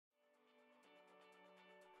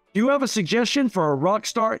Do you have a suggestion for a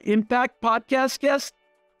Rockstar Impact Podcast guest?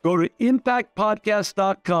 Go to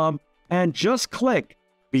impactpodcast.com and just click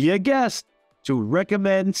Be a Guest to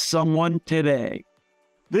recommend someone today.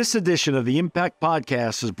 This edition of the Impact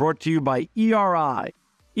Podcast is brought to you by ERI.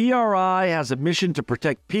 ERI has a mission to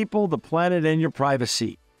protect people, the planet, and your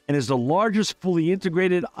privacy, and is the largest fully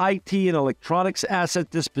integrated IT and electronics asset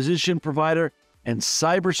disposition provider and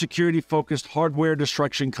cybersecurity-focused hardware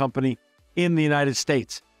destruction company in the United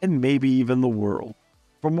States, and maybe even the world.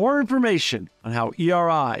 For more information on how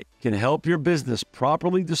ERI can help your business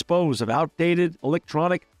properly dispose of outdated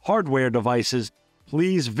electronic hardware devices,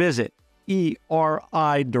 please visit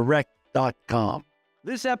eridirect.com.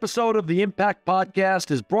 This episode of the Impact Podcast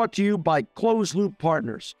is brought to you by Closed Loop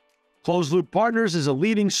Partners. Closed Loop Partners is a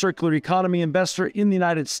leading circular economy investor in the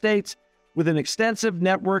United States with an extensive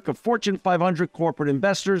network of Fortune 500 corporate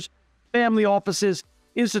investors, family offices,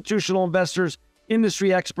 institutional investors,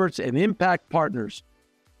 industry experts, and impact partners.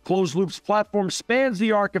 Closed Loop's platform spans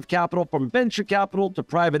the arc of capital from venture capital to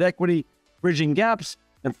private equity, bridging gaps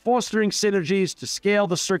and fostering synergies to scale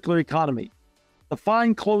the circular economy. To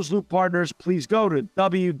find Closed Loop Partners, please go to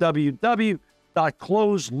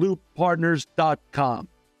www.closedlooppartners.com.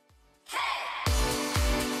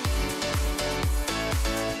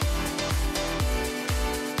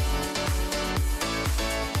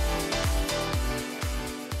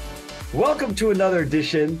 Welcome to another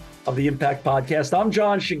edition of the Impact Podcast. I'm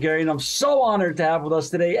John Shigeri, and I'm so honored to have with us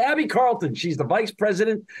today Abbey Carlton. She's the Vice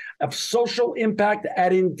President of Social Impact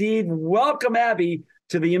at Indeed. Welcome, Abbey,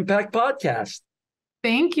 to the Impact Podcast.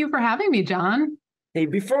 Thank you for having me, John. Hey,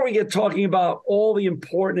 before we get talking about all the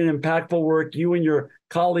important and impactful work you and your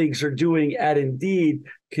colleagues are doing at Indeed,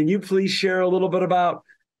 can you please share a little bit about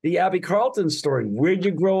the Abbey Carlton story? Where'd you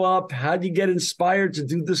grow up? How'd you get inspired to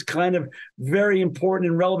do this kind of very important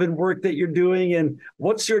and relevant work that you're doing? And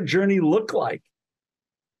what's your journey look like?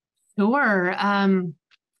 Sure.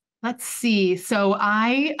 Let's see. So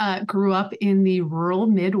I grew up in the rural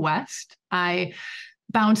Midwest. I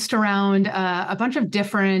bounced around a bunch of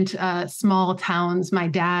different small towns. My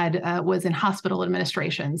dad was in hospital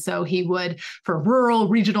administration, so he would, for rural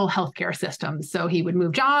regional healthcare systems. So he would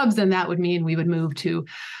move jobs, and that would mean we would move to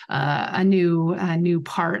a new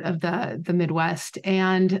part of the Midwest.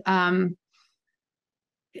 And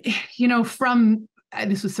from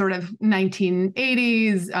this was sort of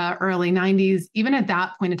 1980s, early 90s. Even at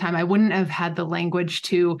that point in time, I wouldn't have had the language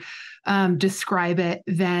to describe it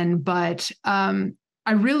then, but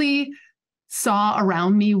I really saw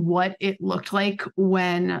around me what it looked like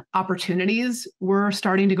when opportunities were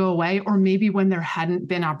starting to go away, or maybe when there hadn't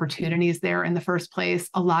been opportunities there in the first place.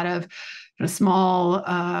 A lot of small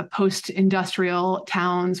post-industrial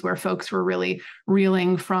towns where folks were really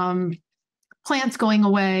reeling from plants going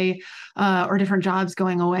away or different jobs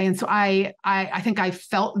going away. And so I think I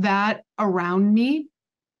felt that around me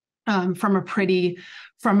from a pretty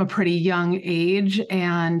young age.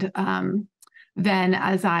 And then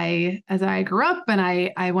as I grew up and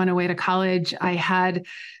I went away to college, I had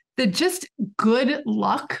the just good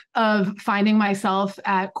luck of finding myself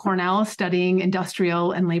at Cornell studying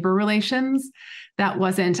industrial and labor relations. That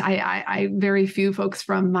wasn't, I very few folks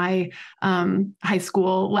from my high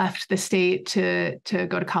school left the state to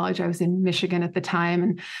go to college. I was in Michigan at the time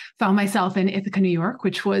and found myself in Ithaca, New York,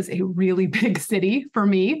 which was a really big city for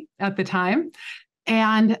me at the time.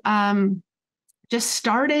 And just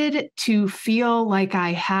started to feel like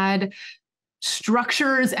I had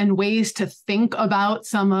structures and ways to think about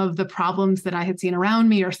some of the problems that I had seen around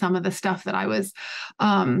me, or some of the stuff that I was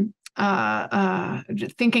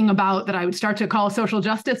thinking about that I would start to call social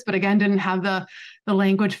justice, but again, didn't have the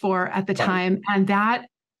language for at the time. And that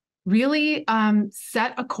really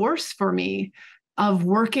set a course for me of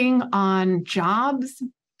working on jobs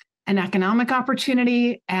and economic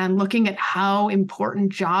opportunity, and looking at how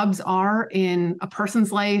important jobs are in a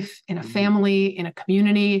person's life, in a family, in a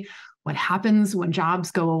community, what happens when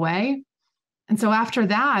jobs go away. And so after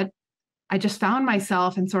that, I just found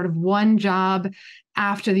myself in sort of one job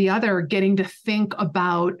after the other, getting to think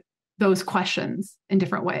about those questions in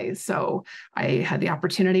different ways. So I had the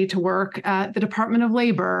opportunity to work at the Department of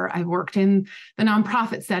Labor. I worked in the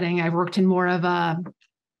nonprofit setting. I worked in more of a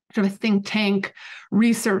sort of a think tank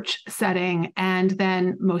research setting. And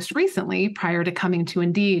then most recently, prior to coming to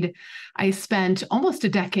Indeed, I spent almost a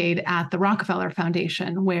decade at the Rockefeller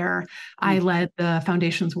Foundation, where I led the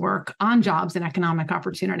foundation's work on jobs and economic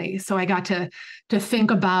opportunity. So I got to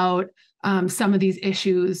think about some of these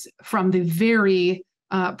issues from the very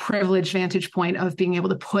privileged vantage point of being able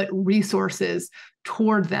to put resources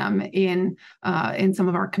toward them in some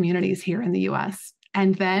of our communities here in the U.S.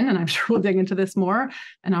 And then, and I'm sure we'll dig into this more,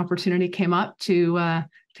 an opportunity came up to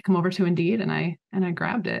come over to Indeed, and I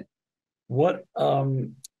grabbed it. What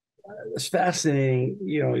it's fascinating,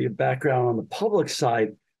 your background on the public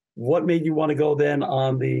side. What made you want to go then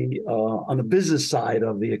on the business side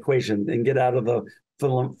of the equation and get out of the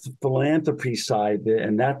philanthropy side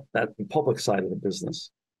and that the public side of the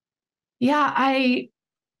business? Yeah,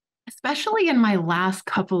 especially in my last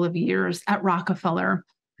couple of years at Rockefeller,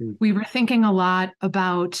 we were thinking a lot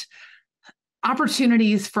about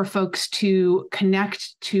opportunities for folks to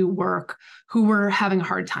connect to work who were having a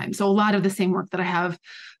hard time. So a lot of the same work that I have,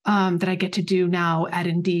 that I get to do now at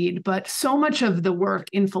Indeed, but so much of the work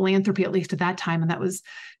in philanthropy, at least at that time, and that was,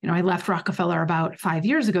 I left Rockefeller about 5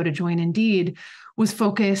 years ago to join Indeed, was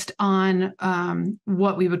focused on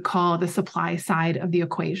what we would call the supply side of the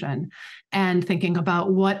equation, and thinking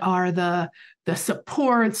about what are the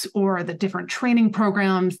supports or the different training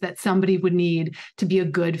programs that somebody would need to be a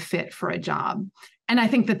good fit for a job. And I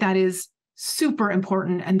think that is super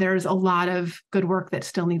important. And there's a lot of good work that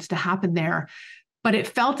still needs to happen there. But it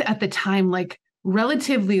felt at the time like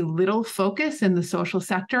relatively little focus in the social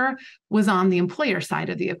sector was on the employer side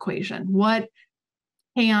of the equation. What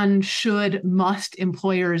can, should, must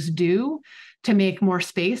employers do to make more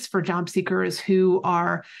space for job seekers who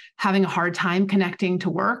are having a hard time connecting to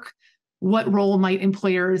work? What role might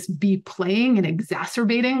employers be playing in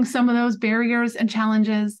exacerbating some of those barriers and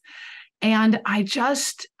challenges? And I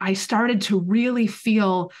started to really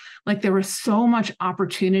feel like there was so much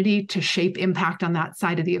opportunity to shape impact on that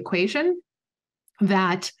side of the equation,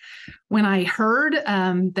 that when I heard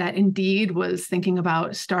that Indeed was thinking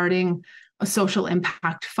about starting a social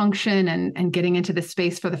impact function and getting into this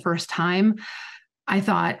space for the first time, I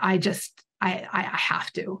thought, I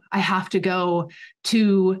have to go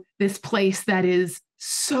to this place that is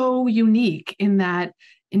so unique in that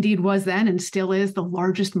Indeed was then and still is the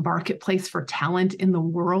largest marketplace for talent in the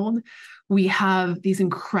world. We have these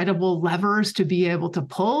incredible levers to be able to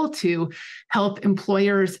pull to help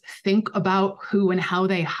employers think about who and how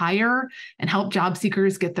they hire, and help job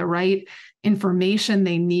seekers get the right information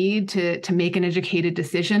they need to make an educated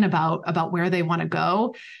decision about where they want to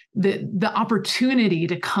go. The opportunity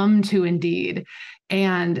to come to Indeed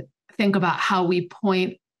and think about how we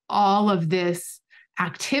point all of this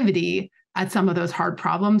activity at some of those hard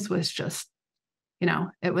problems was just,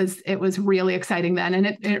 it was really exciting then,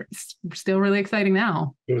 and it's still really exciting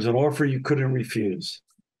now. It was an offer you couldn't refuse.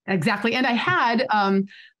 Exactly. And I had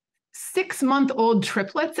 6-month-old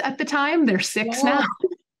triplets at the time. They're 6 now.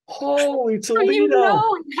 Holy Toledo.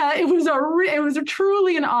 It was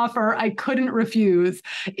truly an offer I couldn't refuse,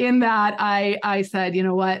 in that I said, you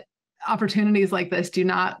know what? Opportunities like this do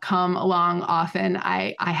not come along often.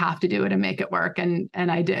 I have to do it and make it work. And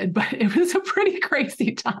I did, but it was a pretty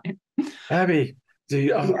crazy time. Abbey,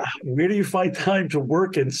 where do you find time to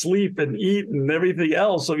work and sleep and eat and everything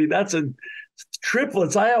else? I mean, that's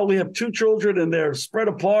triplets. I only have 2 children, and they're spread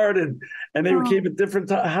apart, and they came at different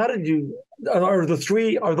times. How did you, are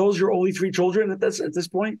those your only 3 children at this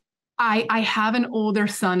point? I have an older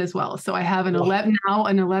son as well. So I have an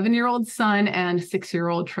 11-year-old son and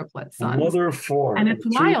 6-year-old triplet son. Mother of 4. And it's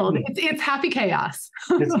wild. It's happy chaos.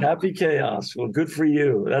 It's happy chaos. Well, good for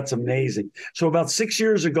you. That's amazing. So about 6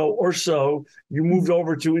 years ago or so, you moved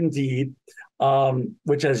over to Indeed,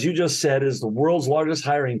 which, as you just said, is the world's largest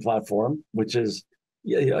hiring platform, which is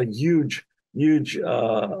a huge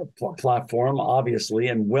platform, obviously,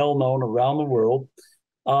 and well known around the world.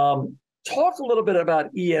 Talk a little bit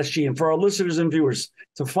about ESG, and for our listeners and viewers,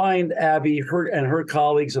 to find Abbey, her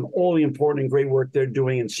colleagues, and all the important and great work they're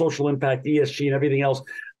doing in social impact, ESG, and everything else,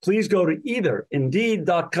 please go to either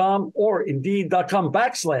Indeed.com or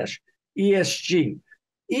Indeed.com/ESG.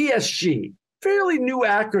 ESG, fairly new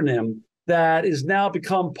acronym that is now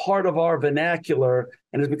become part of our vernacular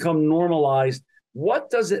and has become normalized.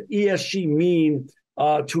 What does ESG mean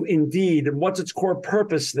to Indeed, and what's its core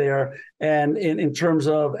purpose there, and in terms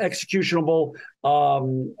of executable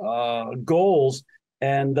goals,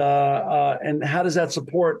 and how does that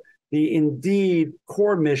support the Indeed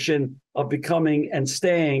core mission of becoming and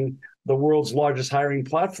staying the world's largest hiring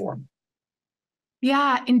platform?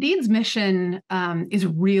 Yeah, Indeed's mission is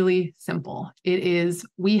really simple. It is,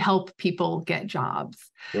 we help people get jobs.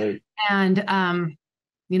 Right. And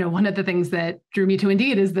one of the things that drew me to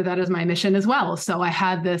Indeed is that is my mission as well. So I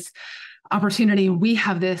had this opportunity. We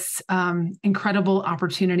have this incredible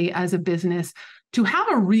opportunity as a business to have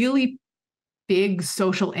a really big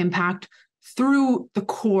social impact through the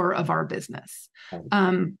core of our business.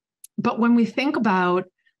 But when we think about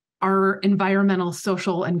our environmental,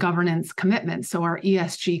 social, and governance commitments, so our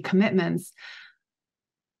ESG commitments,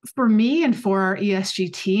 for me and for our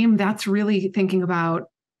ESG team, that's really thinking about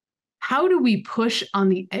how do we push on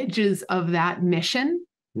the edges of that mission,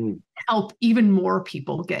 help even more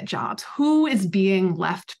people get jobs? Who is being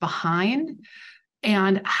left behind?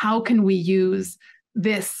 And how can we use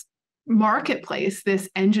this marketplace, this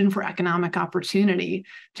engine for economic opportunity,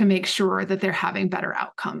 to make sure that they're having better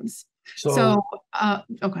outcomes?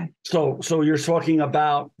 Okay. So you're talking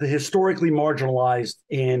about the historically marginalized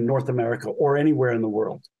in North America or anywhere in the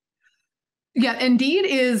world? Yeah, Indeed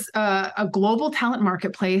is a global talent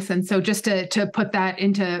marketplace. And so just to put that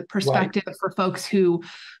into perspective for folks who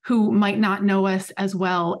might not know us as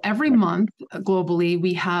well, every month globally,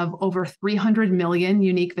 we have over 300 million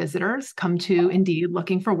unique visitors come to Indeed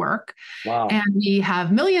looking for work. Wow. And we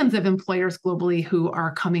have millions of employers globally who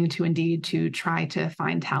are coming to Indeed to try to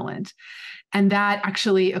find talent. And that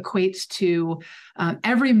actually equates to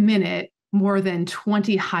every minute, more than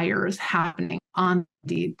 20 hires happening on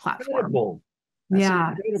the Indeed platform. Incredible.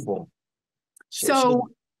 That's incredible. So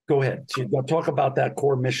go ahead. Talk about that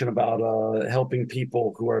core mission about helping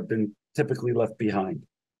people who have been typically left behind.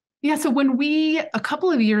 Yeah. So when a couple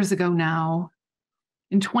of years ago now,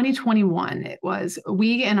 in 2021, it was,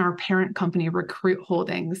 we and our parent company, Recruit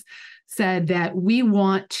Holdings, said that we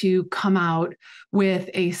want to come out with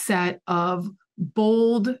a set of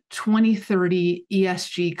bold 2030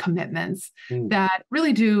 ESG commitments that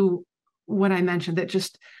really do what I mentioned, that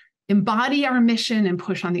just embody our mission and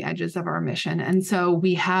push on the edges of our mission. And so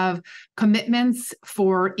we have commitments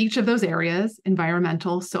for each of those areas: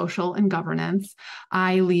 environmental, social, and governance.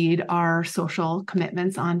 I lead our social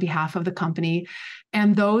commitments on behalf of the company.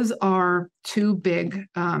 And those are two big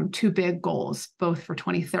goals, both for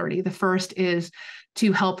 2030. The first is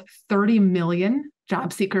to help 30 million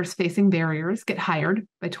job seekers facing barriers get hired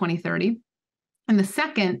by 2030. And the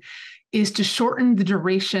second is to shorten the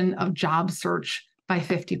duration of job search by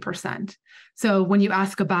 50%. So when you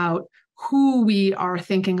ask about who we are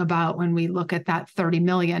thinking about when we look at that 30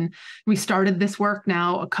 million, we started this work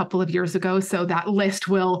now a couple of years ago. So that list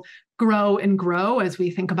will grow and grow as we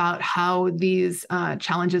think about how these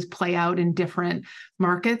challenges play out in different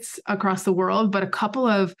markets across the world. But a couple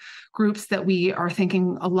of groups that we are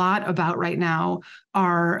thinking a lot about right now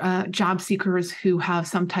are job seekers who have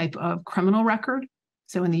some type of criminal record.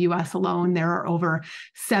 So in the US alone, there are over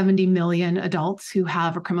 70 million adults who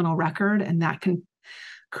have a criminal record, and that can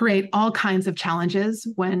create all kinds of challenges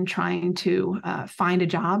when trying to find a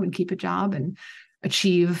job and keep a job and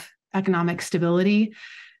achieve economic stability.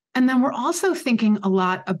 And then we're also thinking a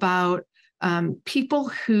lot about people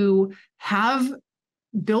who have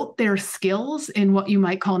built their skills in what you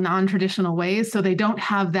might call non-traditional ways. So they don't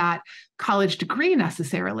have that college degree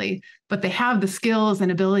necessarily, but they have the skills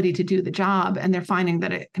and ability to do the job. And they're finding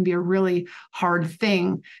that it can be a really hard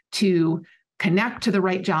thing to connect to the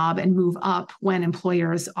right job and move up when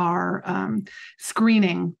employers are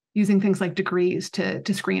screening, using things like degrees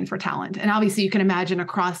to screen for talent. And obviously you can imagine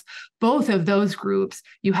across both of those groups,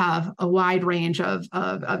 you have a wide range of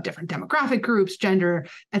different demographic groups, gender,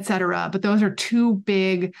 et cetera. But those are two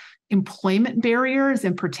big employment barriers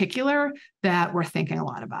in particular that we're thinking a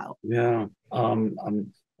lot about. Yeah.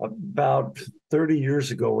 About 30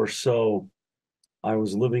 years ago or so, I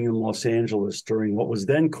was living in Los Angeles during what was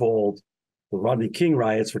then called the Rodney King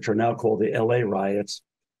riots, which are now called the LA riots.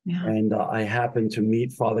 Yeah. And I happened to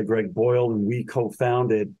meet Father Greg Boyle, and we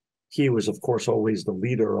co-founded. He was, of course, always the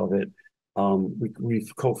leader of it. We've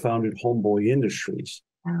co-founded Homeboy Industries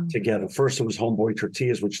together. First, it was Homeboy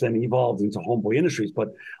Tortillas, which then evolved into Homeboy Industries. But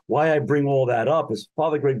why I bring all that up is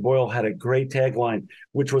Father Greg Boyle had a great tagline,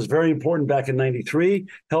 which was very important back in '93,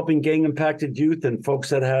 helping gang-impacted youth and folks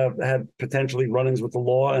that have had potentially run-ins with the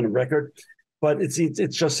law and a record. But it's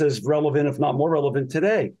just as relevant, if not more relevant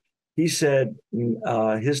today. He said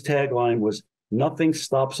his tagline was, "Nothing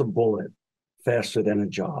stops a bullet faster than a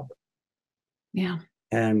job." Yeah.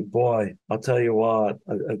 And boy, I'll tell you what,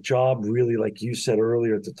 a job really, like you said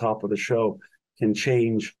earlier at the top of the show, can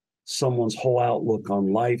change someone's whole outlook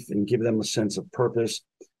on life and give them a sense of purpose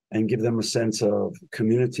and give them a sense of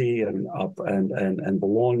community and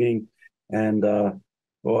belonging. And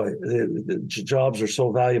boy, the jobs are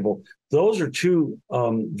so valuable. Those are two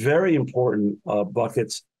very important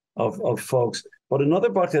buckets of folks. But another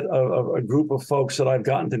bucket of a group of folks that I've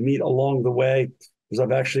gotten to meet along the way is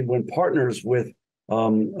I've actually been partners with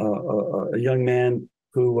a young man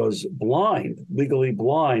who was blind, legally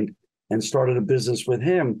blind, and started a business with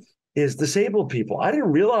him, is disabled people. I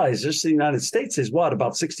didn't realize just the United States is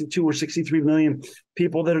about 62 or 63 million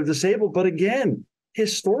people that are disabled. But again,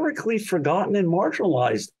 historically forgotten and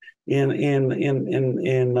marginalized in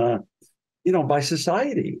by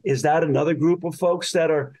society. Is that another group of folks that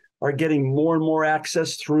are getting more and more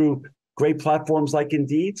access through great platforms like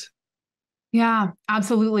Indeed? Yeah,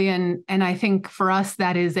 absolutely. And I think for us,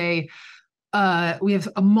 that is we have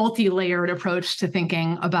a multi-layered approach to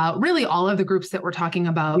thinking about really all of the groups that we're talking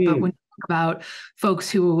about. But when you talk about folks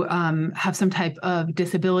who have some type of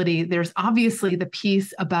disability, there's obviously the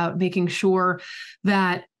piece about making sure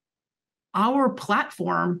that our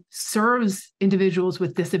platform serves individuals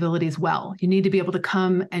with disabilities well. You need to be able to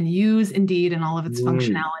come and use Indeed and all of its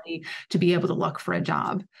functionality to be able to look for a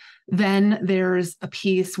job. Then there's a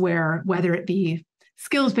piece where, whether it be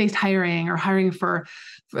skills-based hiring or hiring for,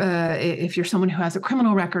 if you're someone who has a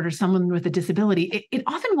criminal record or someone with a disability, it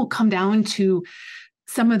often will come down to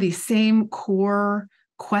some of these same core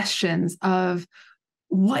questions of,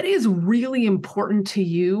 what is really important to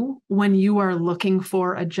you when you are looking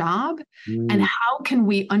for a job? And how can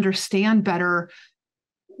we understand better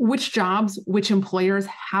which jobs, which employers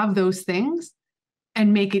have those things,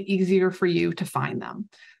 and make it easier for you to find them?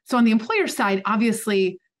 So on the employer side,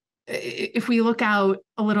 obviously, if we look out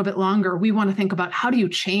a little bit longer, we want to think about, how do you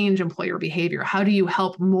change employer behavior? How do you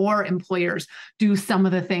help more employers do some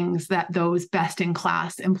of the things that those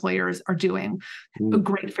best-in-class employers are doing? A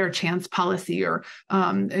great fair chance policy, or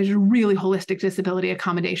really holistic disability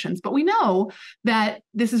accommodations. But we know that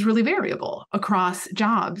this is really variable across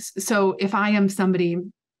jobs. So if I am somebody,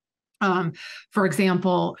 for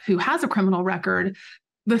example, who has a criminal record,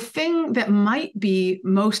 the thing that might be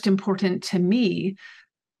most important to me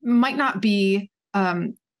might not be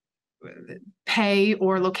pay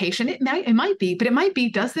or location. It might be, but it might be,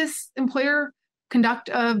 does this employer conduct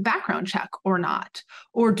a background check or not?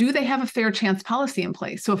 Or do they have a fair chance policy in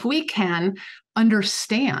place? So if we can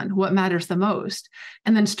understand what matters the most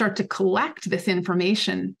and then start to collect this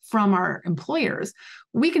information from our employers,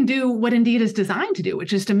 we can do what Indeed is designed to do,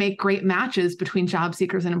 which is to make great matches between job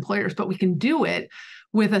seekers and employers. But we can do it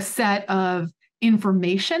with a set of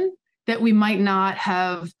information that we might not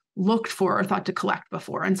have looked for or thought to collect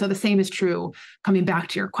before. And so the same is true, coming back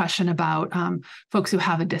to your question about folks who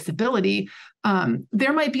have a disability.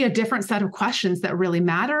 There might be a different set of questions that really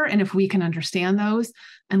matter. And if we can understand those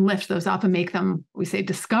and lift those up and make them, we say,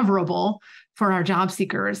 discoverable for our job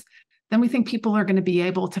seekers, then we think people are going to be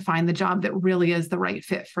able to find the job that really is the right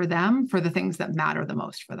fit for them, for the things that matter the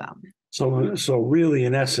most for them. So really,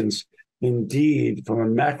 in essence, Indeed, from a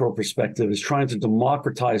macro perspective, is trying to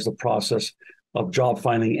democratize the process of job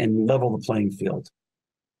finding and level the playing field.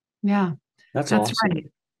 Yeah, that's awesome. Right.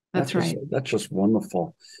 That's right. That's just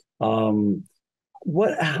wonderful. How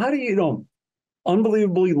do you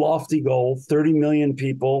unbelievably lofty goal, 30 million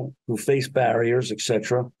people who face barriers, et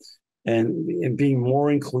cetera, and being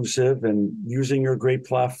more inclusive and using your great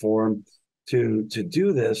platform to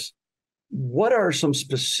do this. What are some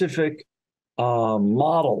specific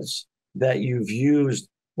models that you've used,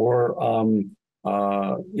 or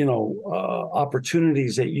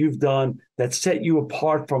opportunities that you've done that set you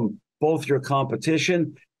apart from both your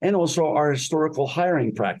competition and also our historical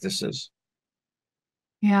hiring practices?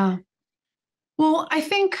 Yeah. Well, I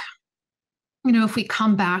think, if we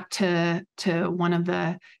come back to one of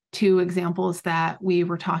the two examples that we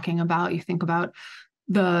were talking about, you think about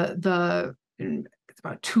it's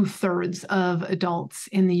about 2/3 of adults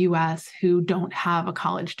in the US who don't have a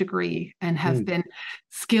college degree and have been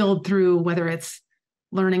skilled through, whether it's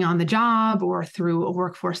learning on the job or through a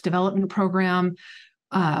workforce development program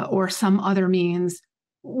or some other means.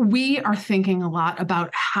 We are thinking a lot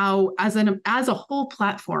about how, as a whole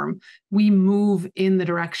platform, we move in the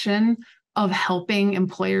direction of helping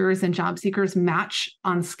employers and job seekers match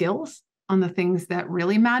on skills, on the things that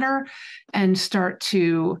really matter, and start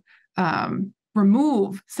to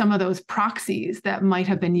remove some of those proxies that might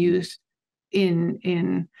have been used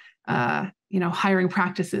in hiring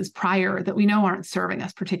practices prior that we know aren't serving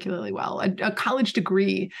us particularly well. A college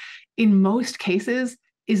degree, in most cases,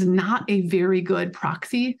 is not a very good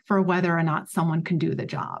proxy for whether or not someone can do the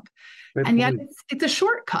job. And yet it's a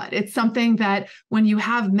shortcut. It's something that when you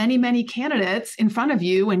have many, many candidates in front of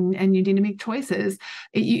you and you need to make choices,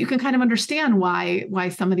 you can kind of understand why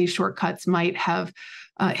some of these shortcuts might have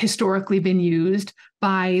historically been used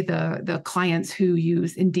by the clients who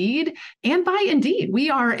use Indeed and by Indeed. We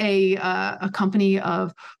are a company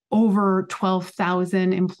of over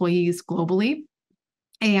 12,000 employees globally.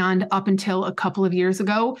 And up until a couple of years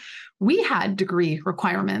ago, we had degree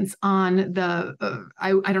requirements on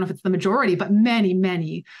I don't know if it's the majority, but many,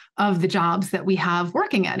 many of the jobs that we have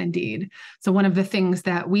working at Indeed. So one of the things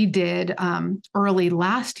that we did early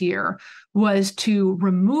last year was to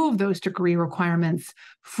remove those degree requirements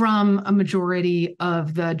from a majority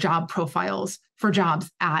of the job profiles for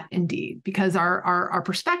jobs at Indeed, because our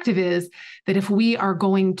perspective is that if we are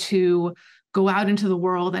going to go out into the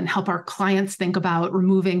world and help our clients think about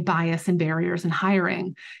removing bias and barriers in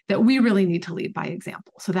hiring, that we really need to lead by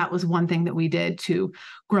example. So that was one thing that we did to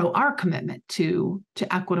grow our commitment to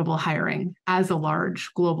equitable hiring as a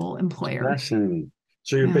large global employer. Fascinating.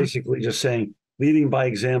 So you're basically just saying leading by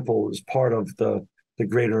example is part of the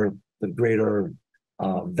greater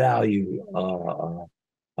value,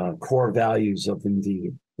 core values of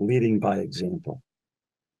Indeed, leading by example.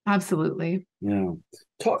 Absolutely. Yeah.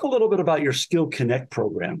 Talk a little bit about your Skill Connect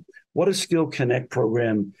program. What does Skill Connect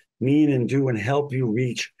program mean and do and help you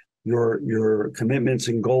reach your commitments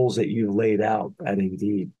and goals that you've laid out at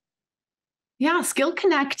Indeed? Yeah, Skill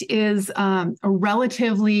Connect is a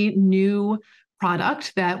relatively new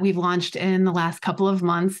product that we've launched in the last couple of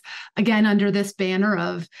months, again, under this banner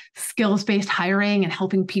of skills-based hiring and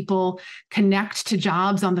helping people connect to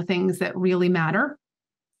jobs on the things that really matter.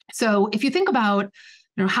 So if you think about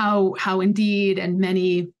how Indeed and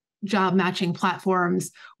many job matching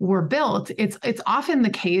platforms were built, it's often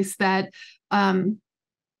the case that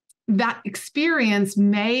that experience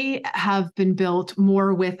may have been built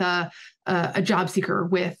more with a job seeker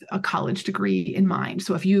with a college degree in mind.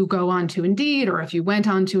 So if you go on to Indeed, or if you went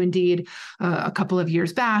on to Indeed a couple of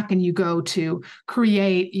years back and you go to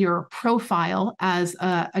create your profile as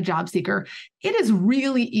a job seeker, it is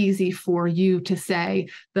really easy for you to say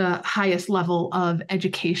the highest level of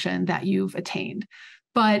education that you've attained.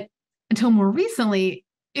 But until more recently,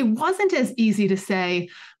 it wasn't as easy to say,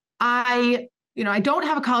 I don't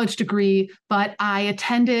have a college degree, but I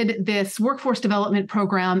attended this workforce development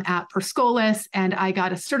program at Perscolis, and I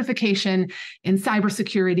got a certification in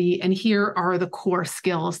cybersecurity, and here are the core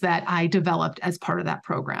skills that I developed as part of that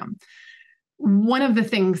program. One of the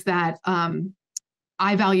things that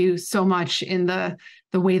I value so much in the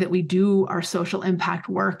way that we do our social impact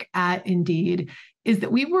work at Indeed is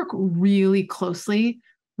that we work really closely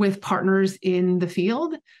with partners in the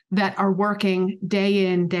field that are working day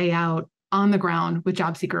in, day out on the ground with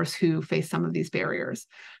job seekers who face some of these barriers.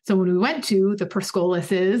 So when we went to the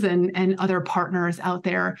Perscolises and other partners out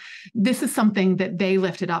there, this is something that they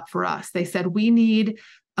lifted up for us. They said, we need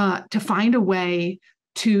to find a way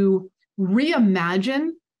to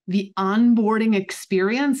reimagine the onboarding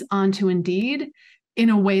experience onto Indeed in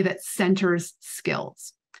a way that centers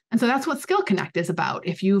skills. And so that's what Skill Connect is about.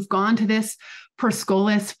 If you've gone to this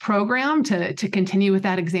Perscolis program, to continue with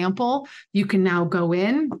that example, you can now go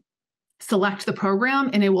in, select the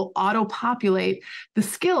program, and it will auto-populate the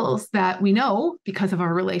skills that we know, because of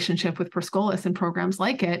our relationship with Perscolis and programs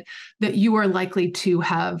like it, that you are likely to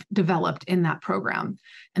have developed in that program.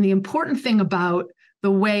 And the important thing about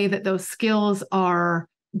the way that those skills are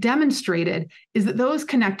demonstrated is that those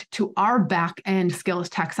connect to our back-end skills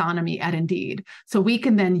taxonomy at Indeed. So we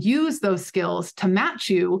can then use those skills to match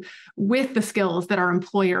you with the skills that our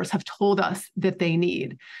employers have told us that they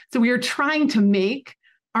need. So we are trying to make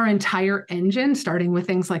our entire engine, starting with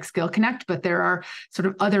things like Skill Connect, but there are sort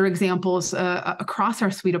of other examples across our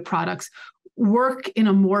suite of products, work in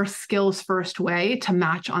a more skills-first way to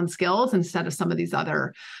match on skills instead of some of these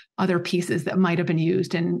other pieces that might have been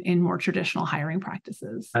used in more traditional hiring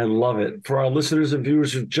practices. I love it. For our listeners and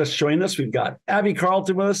viewers who just joined us, we've got Abbey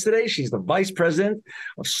Carlton with us today. She's the Vice President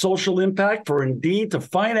of Social Impact for Indeed. To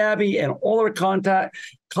find Abbey and all her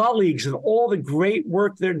colleagues and all the great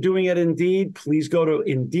work they're doing at Indeed, please go to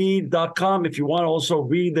Indeed.com. If you want to also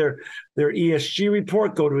read their ESG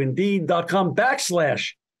report, go to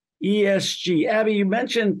Indeed.com/ESG. Abbey, you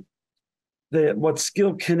mentioned what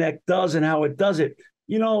Skill Connect does and how it does it.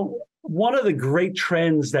 One of the great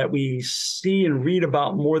trends that we see and read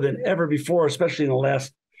about more than ever before, especially in the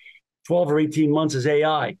last 12 or 18 months, is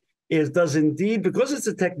AI. Does Indeed, because it's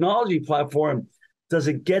a technology platform, does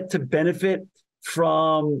it get to benefit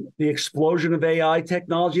from the explosion of AI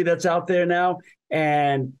technology that's out there now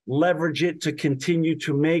and leverage it to continue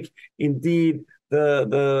to make Indeed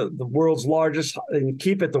the world's largest and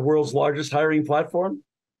keep it the world's largest hiring platform?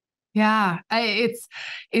 Yeah, it's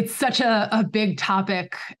such a big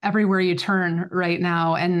topic everywhere you turn right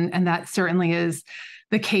now, and that certainly is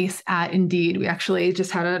the case at Indeed. We actually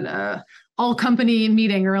just had an all-company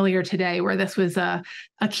meeting earlier today where this was a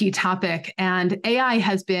key topic, and AI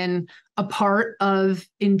has been a part of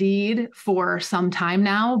Indeed for some time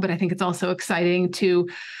now. But I think it's also exciting to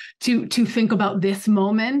think about this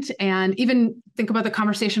moment and even think about the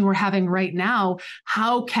conversation we're having right now.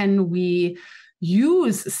 How can we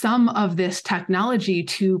use some of this technology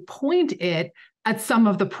to point it at some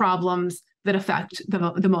of the problems that affect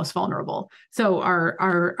the most vulnerable? So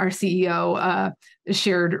our CEO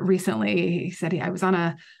shared recently, he said, I was on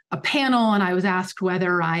a a panel, and I was asked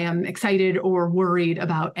whether I am excited or worried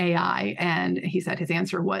about AI. And he said his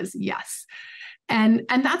answer was yes. And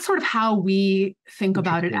that's sort of how we think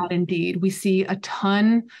about it at Indeed. We see a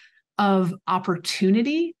ton of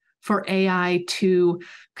opportunity for AI to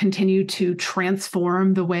continue to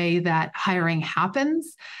transform the way that hiring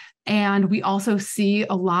happens. And we also see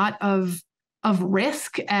a lot of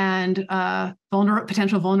risk and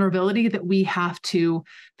potential vulnerability that we have to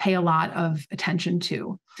pay a lot of attention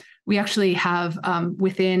to. We actually have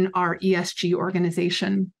within our ESG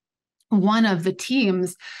organization, one of the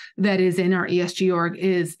teams that is in our ESG org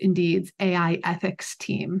is Indeed's AI ethics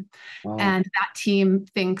team. Wow. And that team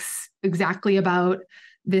thinks exactly about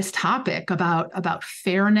this topic, about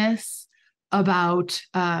fairness, about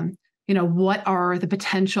what are the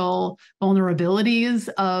potential vulnerabilities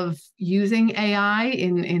of using AI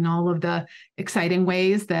in all of the exciting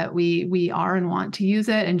ways that we are and want to use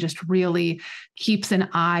it, and just really keeps an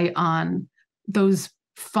eye on those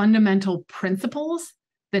fundamental principles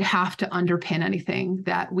that have to underpin anything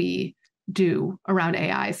that we do around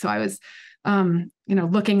AI. So I was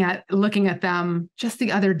looking at them just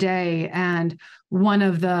the other day, and one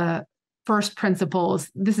of the first principles,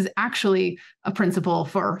 this is actually a principle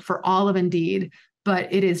for all of Indeed,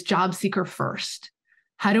 but it is job seeker first.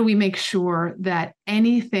 How do we make sure that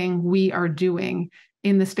anything we are doing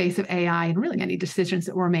in the space of AI, and really any decisions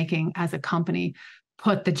that we're making as a company,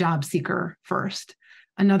 put the job seeker first?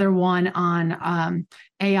 Another one on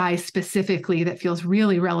AI specifically that feels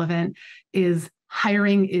really relevant is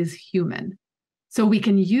hiring is human. So we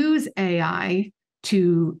can use AI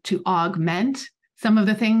to augment some of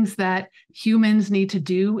the things that humans need to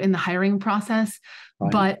do in the hiring process.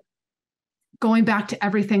 Right. But going back to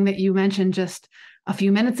everything that you mentioned just a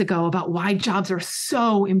few minutes ago about why jobs are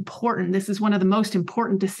so important, this is one of the most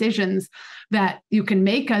important decisions that you can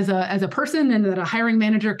make as a person, and that a hiring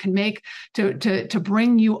manager can make to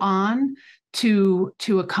bring you on to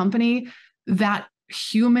a company. That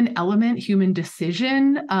human element, human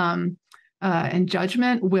decision and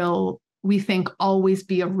judgment will, we think, always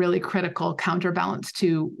be a really critical counterbalance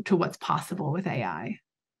to what's possible with AI.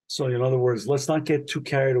 So in other words, let's not get too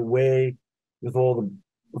carried away with all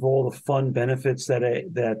the fun benefits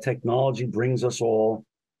that technology brings us all.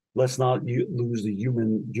 Let's not lose the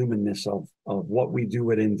humanness of what we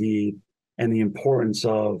do at Indeed, and the importance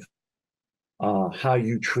of how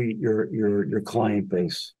you treat your client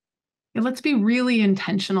base. And let's be really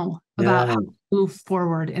intentional about how to move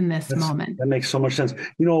forward in this moment. That makes so much sense. A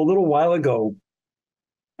little while ago,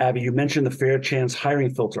 Abby, you mentioned the fair chance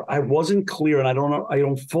hiring filter. I wasn't clear, and I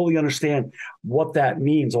don't fully understand what that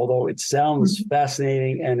means, although it sounds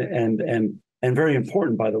fascinating and very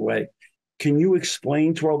important, by the way. Can you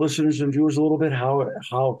explain to our listeners and viewers a little bit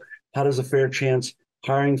how does a fair chance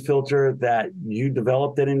hiring filter that you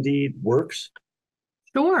developed at Indeed works?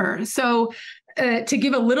 Sure. So to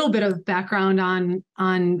give a little bit of background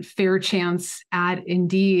on fair chance at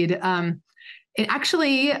Indeed, it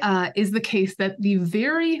actually is the case that the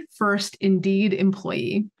very first Indeed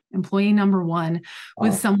employee number one,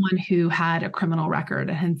 was someone who had a criminal record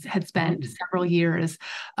and had spent several years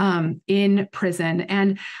in prison.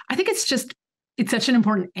 And I think it's such an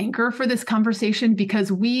important anchor for this conversation,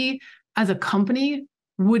 because we as a company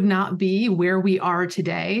would not be where we are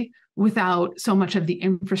today without so much of the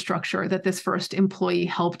infrastructure that this first employee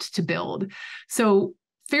helped to build. So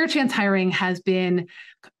fair chance hiring has been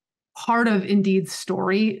part of Indeed's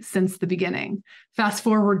story since the beginning. Fast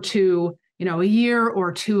forward to a year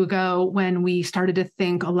or two ago, when we started to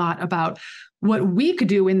think a lot about what we could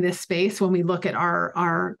do in this space when we look at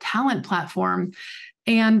our talent platform.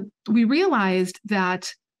 And we realized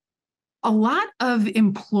that a lot of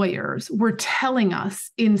employers were telling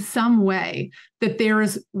us in some way that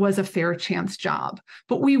theirs was a fair chance job,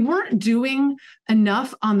 but we weren't doing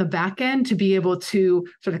enough on the back end to be able to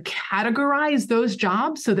sort of categorize those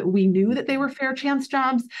jobs so that we knew that they were fair chance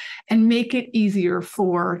jobs and make it easier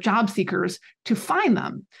for job seekers to find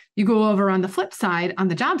them. You go over on the flip side, on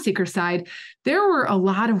the job seeker side, there were a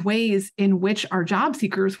lot of ways in which our job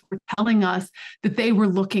seekers were telling us that they were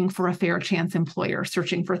looking for a fair chance employer,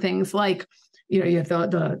 searching for things like, you have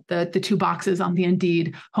the two boxes on the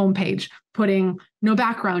Indeed homepage, putting no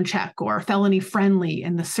background check or felony friendly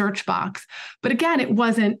in the search box. But again, it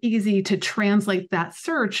wasn't easy to translate that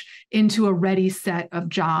search into a ready set of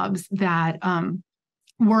jobs that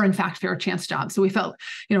were in fact fair chance jobs. So we felt,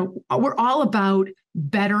 we're all about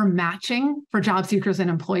better matching for job seekers and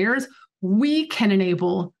employers. We can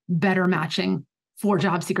enable better matching for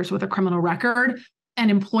job seekers with a criminal record and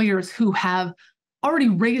employers who have already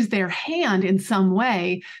raised their hand in some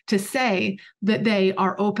way to say that they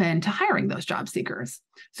are open to hiring those job seekers.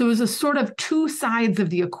 So it was a sort of two sides of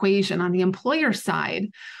the equation. On the employer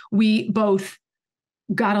side, we both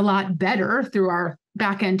got a lot better through our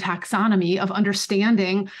back-end taxonomy of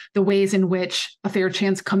understanding the ways in which a fair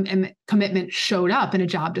chance commitment showed up in a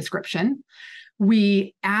job description.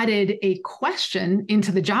 We added a question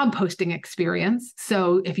into the job posting experience.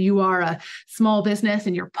 So if you are a small business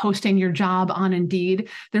and you're posting your job on Indeed,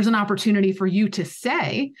 there's an opportunity for you to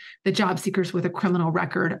say that job seekers with a criminal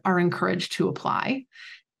record are encouraged to apply.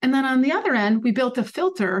 And then on the other end, we built a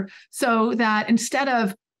filter so that instead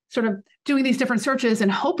of sort of doing these different searches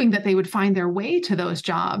and hoping that they would find their way to those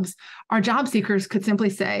jobs, our job seekers could simply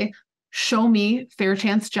say, show me fair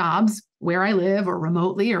chance jobs where I live or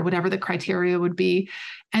remotely or whatever the criteria would be.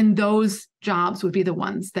 And those jobs would be the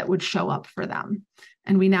ones that would show up for them.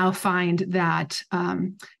 And we now find that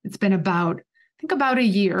it's been about a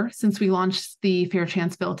year since we launched the Fair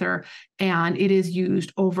Chance Filter, and it is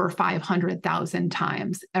used over 500,000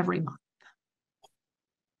 times every month.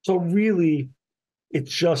 So really,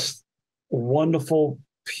 it's just a wonderful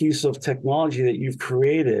piece of technology that you've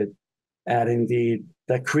created at Indeed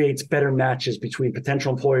that creates better matches between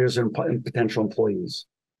potential employers and potential employees.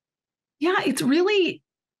 Yeah,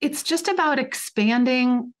 it's just about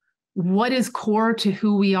expanding what is core to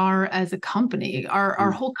who we are as a company.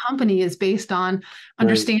 Our whole company is based on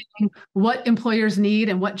understanding what employers need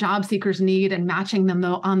and what job seekers need and matching them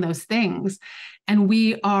on those things. And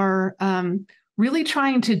we are really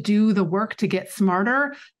trying to do the work to get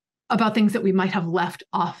smarter about things that we might have left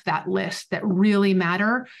off that list that really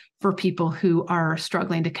matter for people who are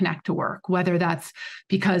struggling to connect to work, whether that's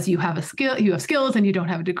because you have skills and you don't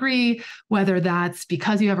have a degree, whether that's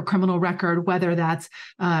because you have a criminal record, whether that's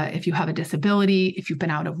if you have a disability, if you've been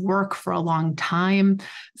out of work for a long time,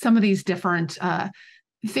 some of these different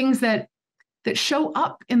things that show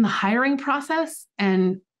up in the hiring process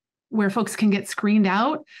and where folks can get screened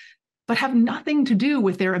out, but have nothing to do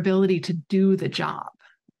with their ability to do the job.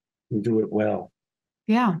 And do it well.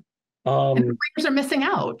 Yeah. And employers are missing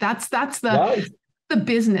out. That's the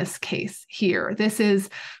business case here. This is,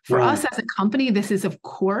 for us as a company, this is, of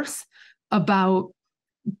course, about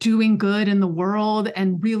doing good in the world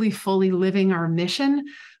and really fully living our mission.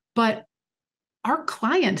 But our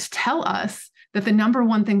clients tell us that the number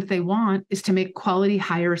one thing that they want is to make quality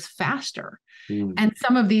hires faster. And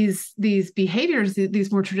some of these behaviors, these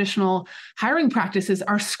more traditional hiring practices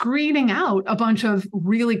are screening out a bunch of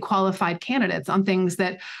really qualified candidates on things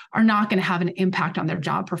that are not going to have an impact on their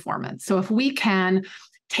job performance. So if we can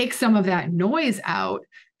take some of that noise out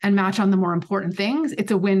and match on the more important things,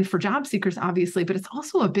 it's a win for job seekers, obviously, but it's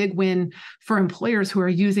also a big win for employers who are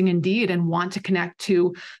using Indeed and want to connect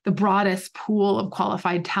to the broadest pool of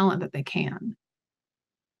qualified talent that they can.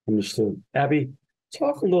 Understood. Abbey,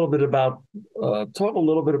 talk a little bit about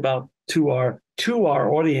to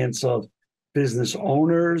our audience of business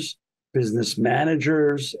owners, business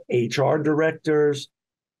managers, HR directors.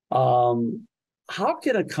 How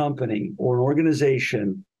can a company or an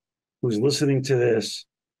organization who's listening to this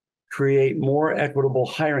create more equitable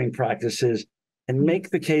hiring practices and make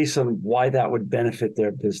the case on why that would benefit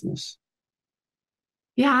their business?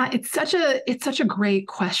 Yeah, it's such a great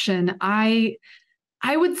question. I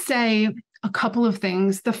would say a couple of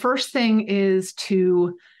things. The first thing is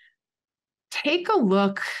to take a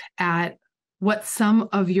look at what some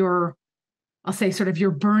of your, I'll say, sort of your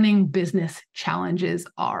burning business challenges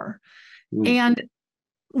are, and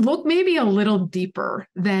look maybe a little deeper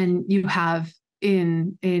than you have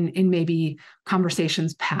in maybe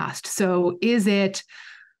conversations past. So is it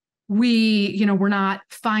we're not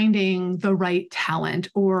finding the right talent,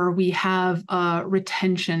 or we have a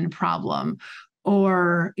retention problem,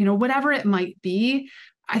 or whatever it might be?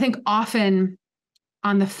 I think often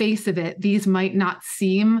on the face of it, these might not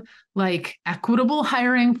seem like equitable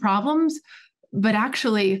hiring problems, but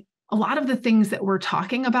actually a lot of the things that we're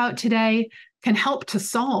talking about today can help to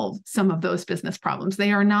solve some of those business problems.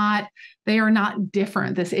 They are not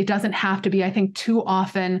different. It doesn't have to be. I think too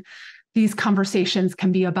often these conversations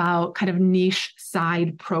can be about kind of niche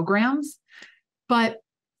side programs. But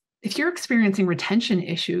if you're experiencing retention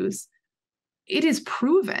issues, it is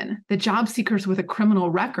proven that job seekers with a criminal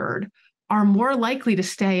record are more likely to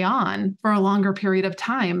stay on for a longer period of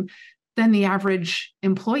time than the average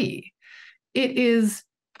employee. It is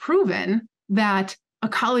proven that a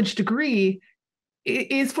college degree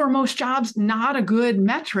is, for most jobs, not a good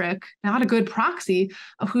metric, not a good proxy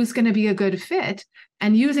of who's going to be a good fit.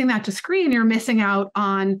 And using that to screen, you're missing out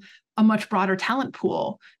on a much broader talent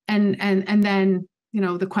pool. And then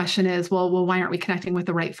the question is, well, why aren't we connecting with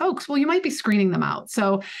the right folks? Well, you might be screening them out.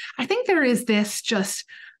 So I think there is this just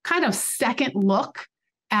kind of second look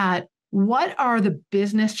at what are the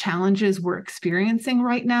business challenges we're experiencing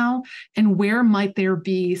right now, and where might there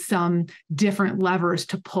be some different levers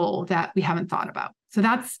to pull that we haven't thought about. So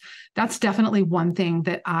that's definitely one thing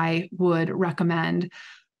that I would recommend.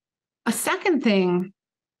 A second thing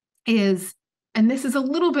is, and this is a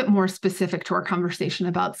little bit more specific to our conversation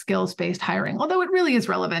about skills-based hiring, although it really is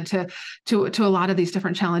relevant to a lot of these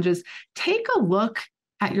different challenges. Take a look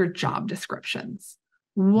at your job descriptions.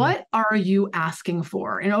 What are you asking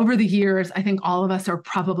for? And over the years, I think all of us are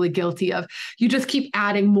probably guilty of, you just keep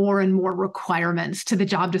adding more and more requirements to the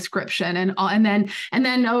job description. And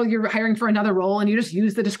then, oh, you're hiring for another role and you just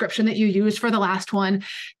use the description that you used for the last one.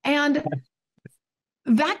 And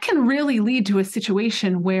that can really lead to a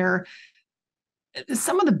situation where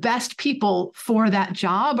some of the best people for that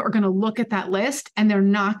job are going to look at that list and they're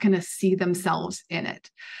not going to see themselves in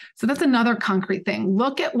it. So that's another concrete thing.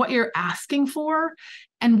 Look at what you're asking for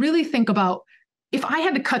and really think about, if I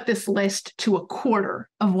had to cut this list to a quarter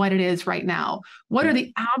of what it is right now, what are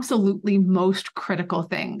the absolutely most critical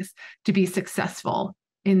things to be successful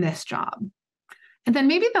in this job? And then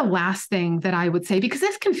maybe the last thing that I would say, because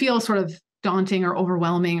this can feel sort of daunting or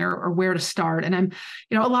overwhelming or where to start. And I'm,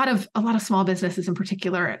 a lot of small businesses in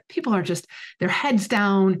particular, people are just, their heads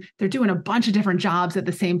down, they're doing a bunch of different jobs at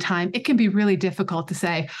the same time. It can be really difficult to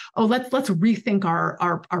say, oh, let's rethink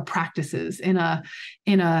our practices in a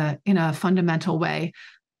fundamental way.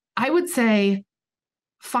 I would say,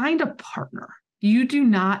 find a partner. You do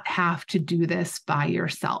not have to do this by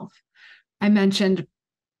yourself. I mentioned,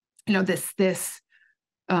 this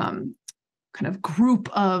kind of group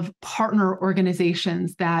of partner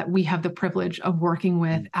organizations that we have the privilege of working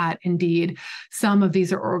with at Indeed. Some of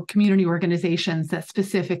these are community organizations that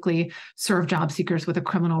specifically serve job seekers with a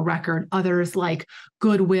criminal record. Others, like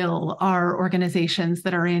Goodwill, are organizations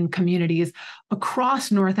that are in communities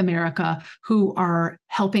across North America who are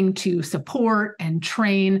helping to support and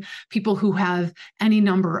train people who have any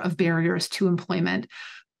number of barriers to employment.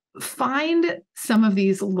 Find some of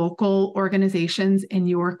these local organizations in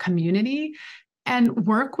your community and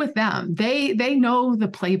work with them. They know the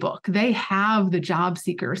playbook. They have the job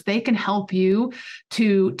seekers. They can help you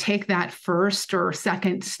to take that first or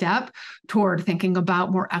second step toward thinking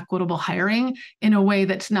about more equitable hiring in a way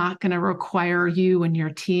that's not going to require you and your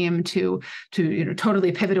team to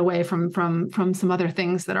totally pivot away from some other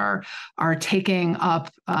things that are taking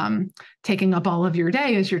up all of your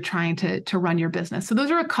day as you're trying to run your business. So those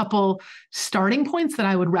are a couple starting points that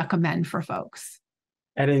I would recommend for folks.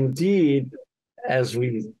 And indeed, as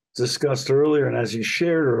we discussed earlier and as you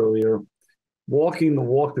shared earlier, walking the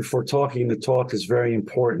walk before talking the talk is very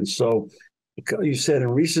important. So you said in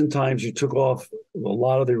recent times you took off a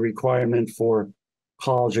lot of the requirement for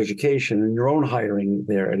college education and your own hiring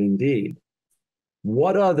there at Indeed.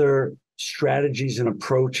 What other strategies and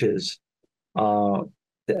approaches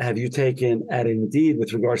have you taken at Indeed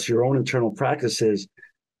with regards to your own internal practices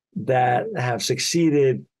that have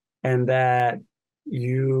succeeded and that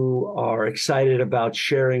you are excited about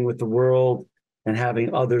sharing with the world and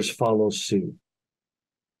having others follow suit?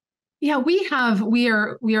 Yeah, we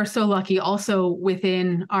are so lucky also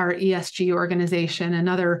within our ESG organization.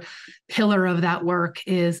 Another pillar of that work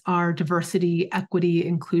is our diversity, equity,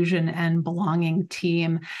 inclusion, and belonging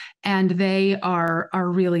team. And they are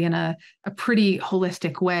really in a pretty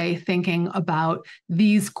holistic way thinking about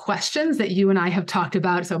these questions that you and I have talked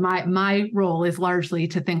about. So my role is largely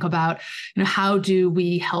to think about, how do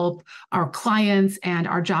we help our clients and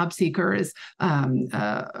our job seekers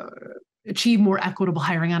achieve more equitable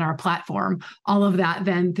hiring on our platform. All of that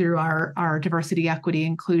then through our diversity, equity,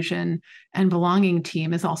 inclusion, and belonging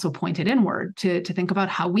team is also pointed inward to think about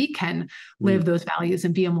how we can live those values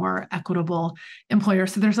and be a more equitable employer.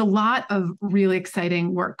 So there's a lot of really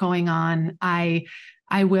exciting work going on. I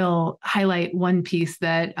will highlight one piece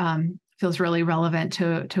that feels really relevant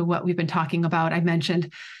to what we've been talking about. I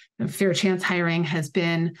mentioned fair chance hiring has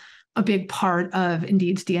been a big part of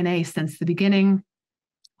Indeed's DNA since the beginning.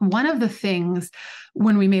 One of the things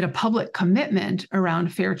when we made a public commitment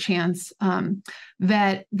around fair chance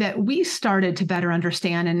that we started to better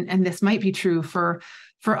understand, and this might be true for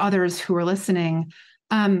others who are listening,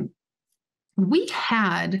 we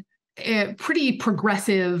had pretty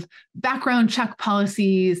progressive background check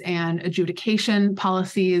policies and adjudication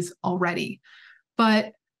policies already.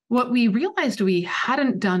 But what we realized we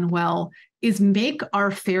hadn't done well is make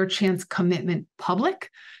our fair chance commitment public.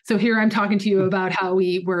 So here I'm talking to you about how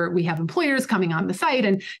we have employers coming on the site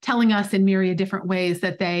and telling us in myriad different ways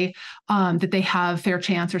that they have fair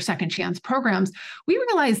chance or second chance programs. We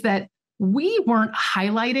realized that we weren't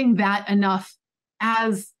highlighting that enough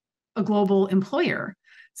as a global employer.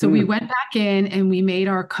 So we went back in and we made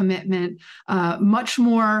our commitment much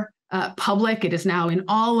more public. It is now in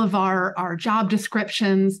all of our job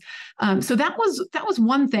descriptions. So that was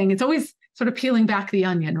one thing. It's always sort of peeling back the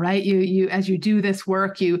onion, right? You as you do this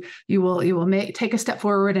work, you will take a step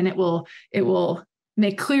forward, and it will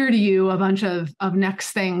make clear to you a bunch of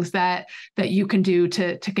next things that you can do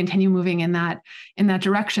to continue moving in that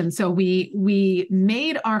direction. So we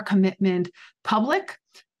made our commitment public,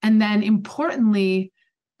 and then importantly,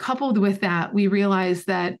 coupled with that, we realized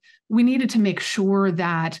that we needed to make sure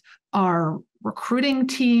that our recruiting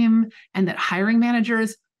team and that hiring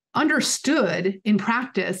managers understood in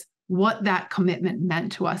practice what that commitment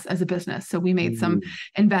meant to us as a business. So we made some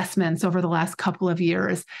investments over the last couple of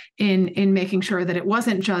years in making sure that it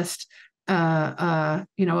wasn't just a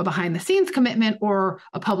behind the scenes commitment or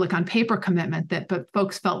a public on paper commitment, but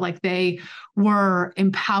folks felt like they were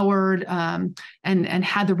empowered and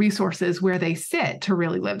had the resources where they sit to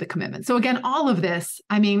really live the commitment. So again, all of this,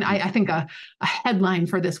 I think a headline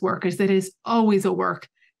for this work is that it is always a work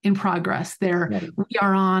in progress. We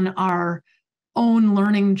are on our own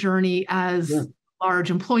learning journey as a large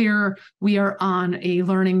employer. We are on a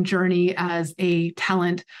learning journey as a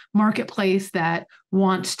talent marketplace that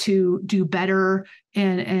wants to do better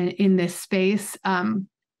in this space. And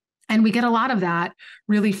we get a lot of that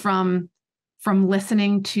really from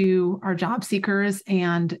listening to our job seekers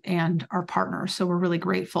and our partners. So we're really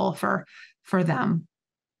grateful for them.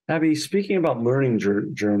 Abbey, speaking about learning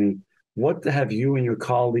journey, what have you and your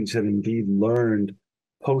colleagues have indeed learned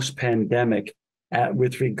post-pandemic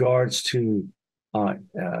with regards to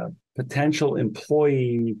potential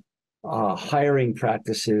employee hiring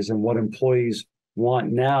practices and what employees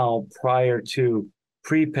want now prior to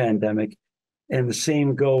pre-pandemic? And the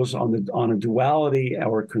same goes on a duality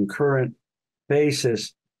or concurrent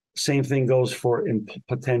basis. Same thing goes for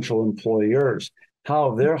potential employers. How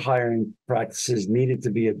have their hiring practices needed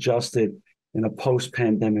to be adjusted in a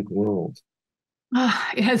post-pandemic world?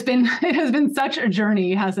 It has been such a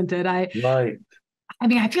journey, hasn't it? Right.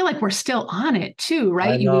 I feel like we're still on it too,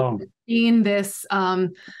 right? You've seen this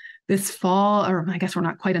fall, or I guess we're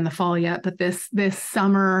not quite in the fall yet, but this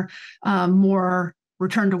summer, more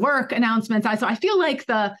return to work announcements. So I feel like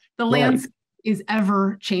the landscape is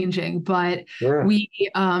ever changing, but we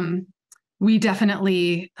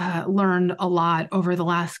definitely learned a lot over the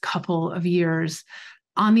last couple of years.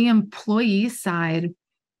 On the employee side,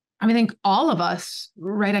 I think all of us,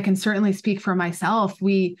 right? I can certainly speak for myself.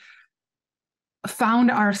 We found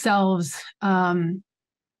ourselves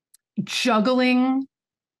juggling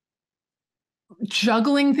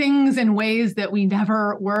things in ways that we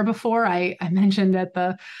never were before. I mentioned at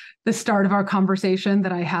the start of our conversation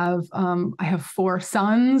that I have 4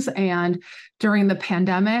 sons, and during the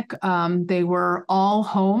pandemic, they were all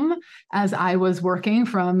home as I was working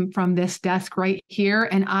from this desk right here,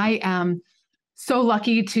 and I am so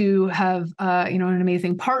lucky to have an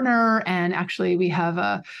amazing partner, and actually we have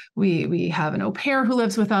an au pair who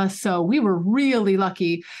lives with us. So we were really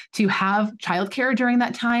lucky to have childcare during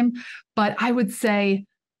that time. But I would say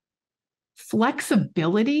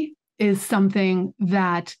flexibility is something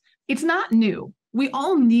that it's not new. We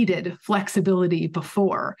all needed flexibility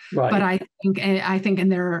before, but I think,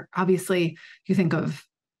 and there obviously you think of.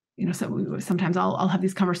 So sometimes I'll have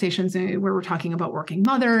these conversations where we're talking about working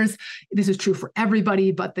mothers. This is true for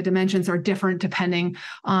everybody, but the dimensions are different depending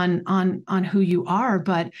on who you are.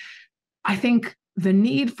 But I think the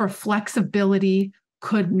need for flexibility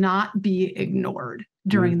could not be ignored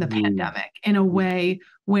during the pandemic in a way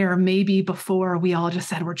where maybe before we all just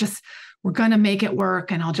said, we're going to make it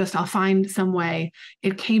work and I'll find some way.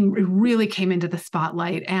 It really came into the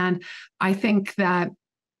spotlight. And I think that,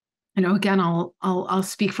 again, I'll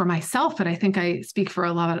speak for myself, but I think I speak for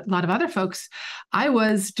a lot of other folks. I'm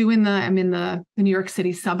in the New York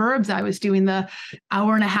City suburbs. I was doing the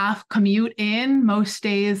 1.5-hour commute in most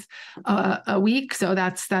days a week. So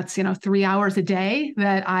that's 3 hours a day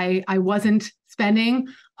that I wasn't spending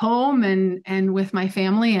home and with my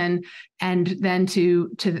family, and then to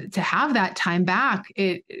have that time back,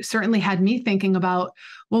 it certainly had me thinking about,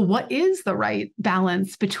 well, what is the right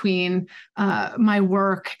balance between my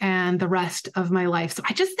work and the rest of my life? So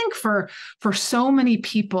I just think for so many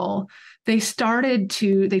people, they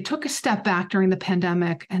took a step back during the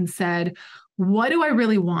pandemic and said, what do I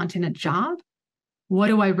really want in a job? What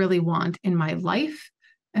do I really want in my life?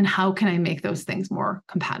 and how can I make those things more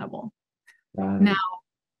compatible? Now,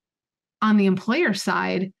 on the employer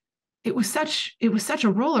side, it was such a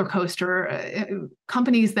roller coaster.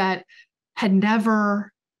 Companies that had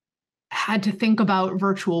never had to think about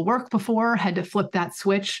virtual work before had to flip that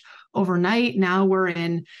switch overnight. Now we're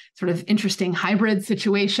in sort of interesting hybrid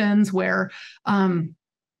situations where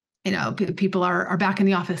people are back in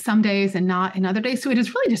the office some days and not in other days. So it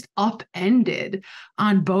has really just upended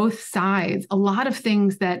on both sides a lot of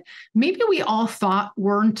things that maybe we all thought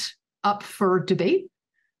weren't up for debate,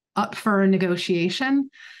 up for negotiation.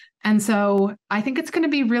 And so I think it's going to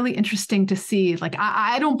be really interesting to see. Like,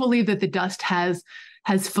 I don't believe that the dust has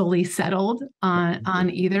fully settled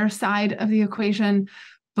on either side of the equation,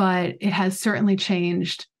 but it has certainly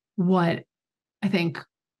changed what I think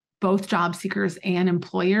both job seekers and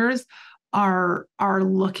employers are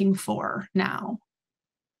looking for now.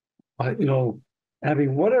 Abbey,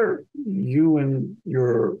 what are you and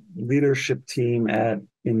your leadership team at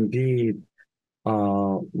Indeed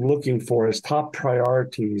looking for as top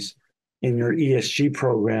priorities in your ESG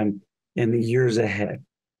program in the years ahead?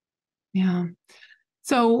 Yeah.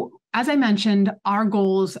 So as I mentioned, our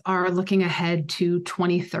goals are looking ahead to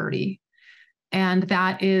 2030. And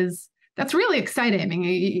that's really exciting. I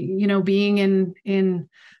mean, being in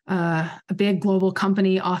a big global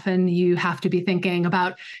company, often you have to be thinking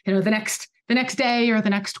about, the next day or the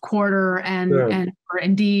next quarter, and for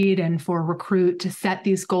Indeed and for Recruit to set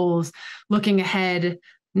these goals, looking ahead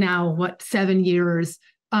now, 7 years,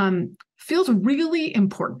 feels really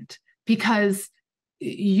important because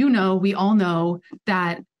we all know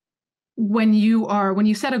that when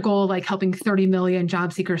you set a goal like helping 30 million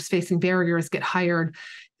job seekers facing barriers get hired,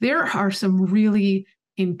 there are some really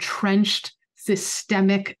entrenched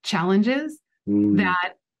systemic challenges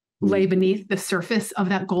that lay beneath the surface of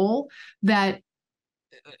that goal that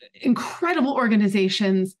incredible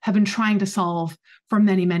organizations have been trying to solve for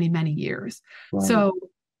many, many, many years. Wow. So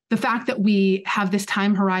the fact that we have this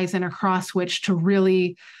time horizon across which to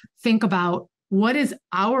really think about what is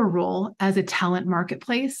our role as a talent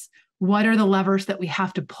marketplace, what are the levers that we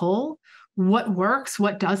have to pull, what works,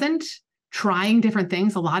 what doesn't, trying different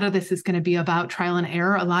things. A lot of this is going to be about trial and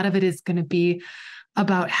error. A lot of it is going to be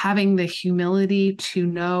about having the humility to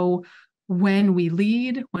know when we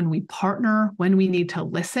lead, when we partner, when we need to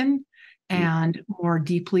listen and more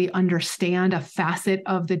deeply understand a facet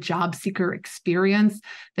of the job seeker experience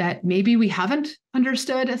that maybe we haven't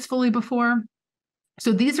understood as fully before.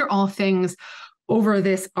 So these are all things over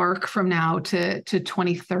this arc from now to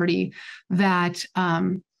 2030 that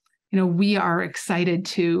we are excited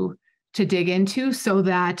to dig into, so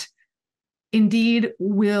that Indeed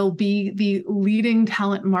will be the leading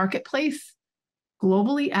talent marketplace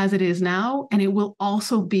globally as it is now, and it will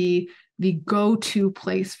also be the go-to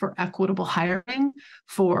place for equitable hiring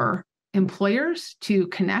for employers to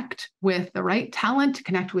connect with the right talent, to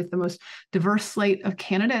connect with the most diverse slate of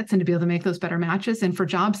candidates, and to be able to make those better matches, and for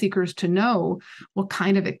job seekers to know what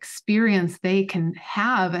kind of experience they can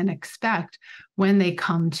have and expect when they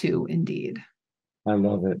come to Indeed. I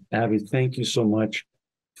love it. Abbey, thank you so much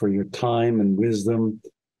for your time and wisdom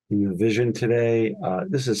and your vision today.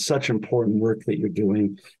 This is such important work that you're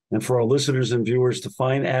doing. And for our listeners and viewers to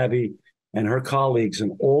find Abbey and her colleagues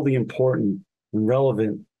and all the important and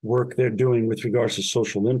relevant work they're doing with regards to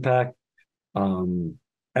social impact,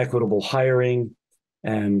 equitable hiring,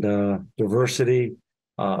 and diversity,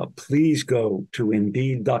 please go to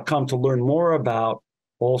Indeed.com to learn more about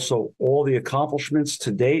also all the accomplishments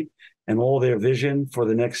to date and all their vision for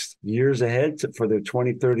the next years ahead for their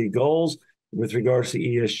 2030 goals with regards to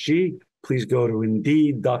ESG. Please go to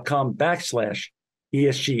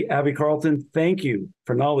Indeed.com/ESG. Abbey Carlton, thank you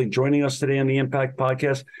for not only joining us today on the Impact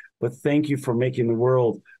Podcast, but thank you for making the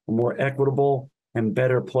world a more equitable and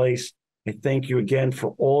better place. I thank you again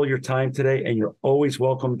for all your time today, and you're always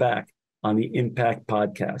welcome back on the Impact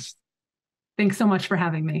Podcast. Thanks so much for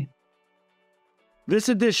having me. This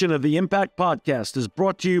edition of the Impact Podcast is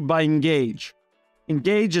brought to you by Engage.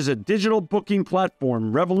 Engage is a digital booking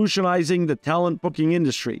platform revolutionizing the talent booking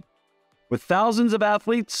industry. With thousands of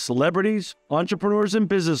athletes, celebrities, entrepreneurs, and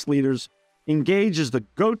business leaders, Engage is the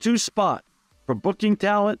go-to spot for booking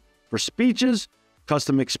talent, for speeches,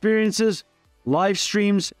 custom experiences, live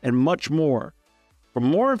streams, and much more. For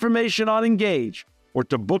more information on Engage or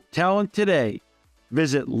to book talent today,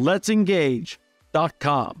 visit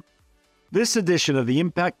letsengage.com. This edition of the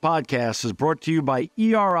Impact Podcast is brought to you by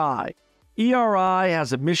ERI. ERI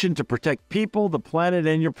has a mission to protect people, the planet,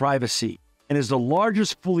 and your privacy, and is the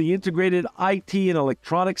largest fully integrated IT and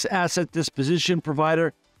electronics asset disposition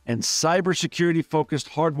provider and cybersecurity-focused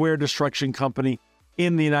hardware destruction company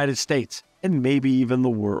in the United States. and maybe even the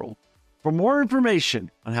world. For more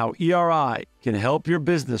information on how ERI can help your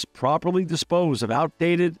business properly dispose of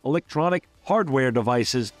outdated electronic hardware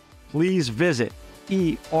devices, please visit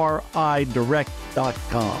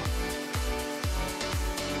eridirect.com.